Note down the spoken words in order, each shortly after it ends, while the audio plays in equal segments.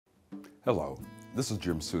Hello, this is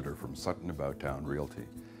Jim Suter from Sutton About Town Realty,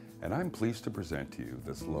 and I'm pleased to present to you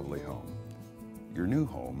this lovely home. Your new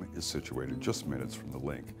home is situated just minutes from the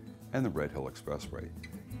Link and the Red Hill Expressway,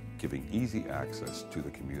 giving easy access to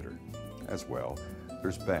the commuter. As well,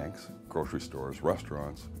 there's banks, grocery stores,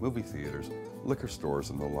 restaurants, movie theaters, liquor stores,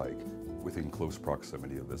 and the like within close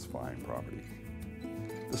proximity of this fine property.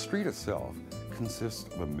 The street itself consists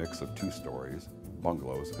of a mix of 2 stories,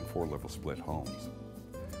 bungalows, and 4-level split homes.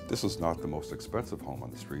 This is not the most expensive home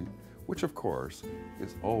on the street, which of course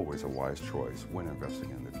is always a wise choice when investing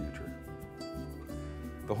in the future.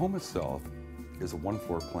 The home itself is a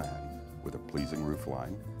 1-floor plan with a pleasing roof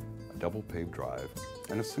line, a double paved drive,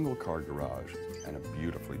 and a single-car garage and a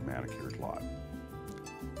beautifully manicured lot.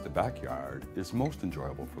 The backyard is most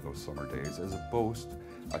enjoyable for those summer days as it boasts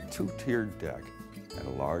a 2-tiered deck and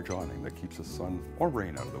a large awning that keeps the sun or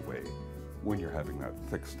rain out of the way when you're having that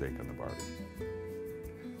thick steak on the barbie.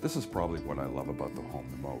 This is probably what I love about the home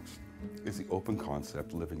the most, is the open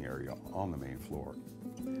concept living area on the main floor,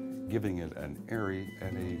 giving it an airy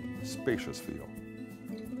and a spacious feel.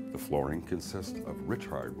 The flooring consists of rich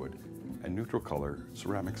hardwood and neutral color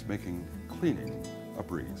ceramics, making cleaning a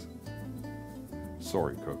breeze.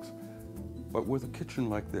 Sorry, cooks, but with a kitchen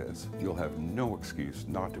like this, you'll have no excuse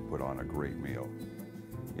not to put on a great meal.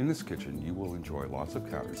 In this kitchen, you will enjoy lots of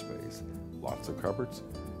counter space, lots of cupboards,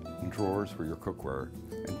 and drawers for your cookware,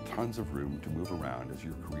 and tons of room to move around as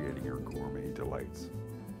you're creating your gourmet delights.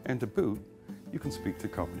 And to boot, you can speak to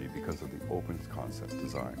company because of the open concept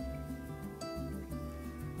design.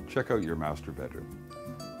 Check out your master bedroom.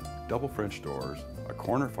 Double French doors, a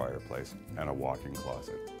corner fireplace, and a walk-in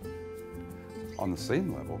closet. On the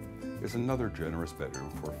same level is another generous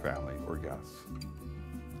bedroom for family or guests.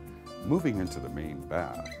 Moving into the main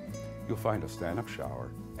bath, you'll find a stand-up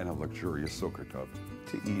shower and a luxurious soaker tub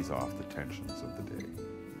to ease off the tensions of the day.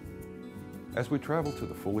 As we travel to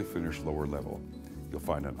the fully finished lower level, you'll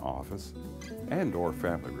find an office and/or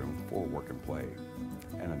family room for work and play,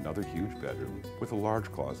 and another huge bedroom with a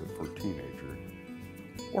large closet for a teenager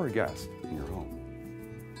or a guest in your home.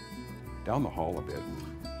 Down the hall a bit,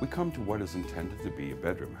 we come to what is intended to be a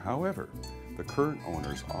bedroom. However, the current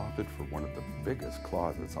owners opted for one of the biggest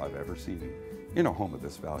closets I've ever seen in a home of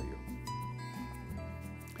this value.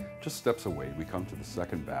 Just steps away, we come to the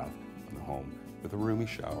second bath in the home with a roomy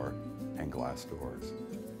shower and glass doors.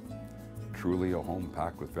 Truly a home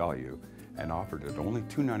packed with value and offered at only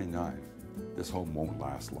 $299. This home won't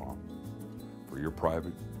last long. For your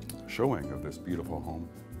private showing of this beautiful home,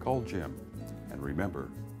 call Jim. And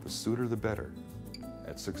remember, the sooner the better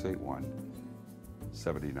at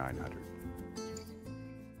 681-7900.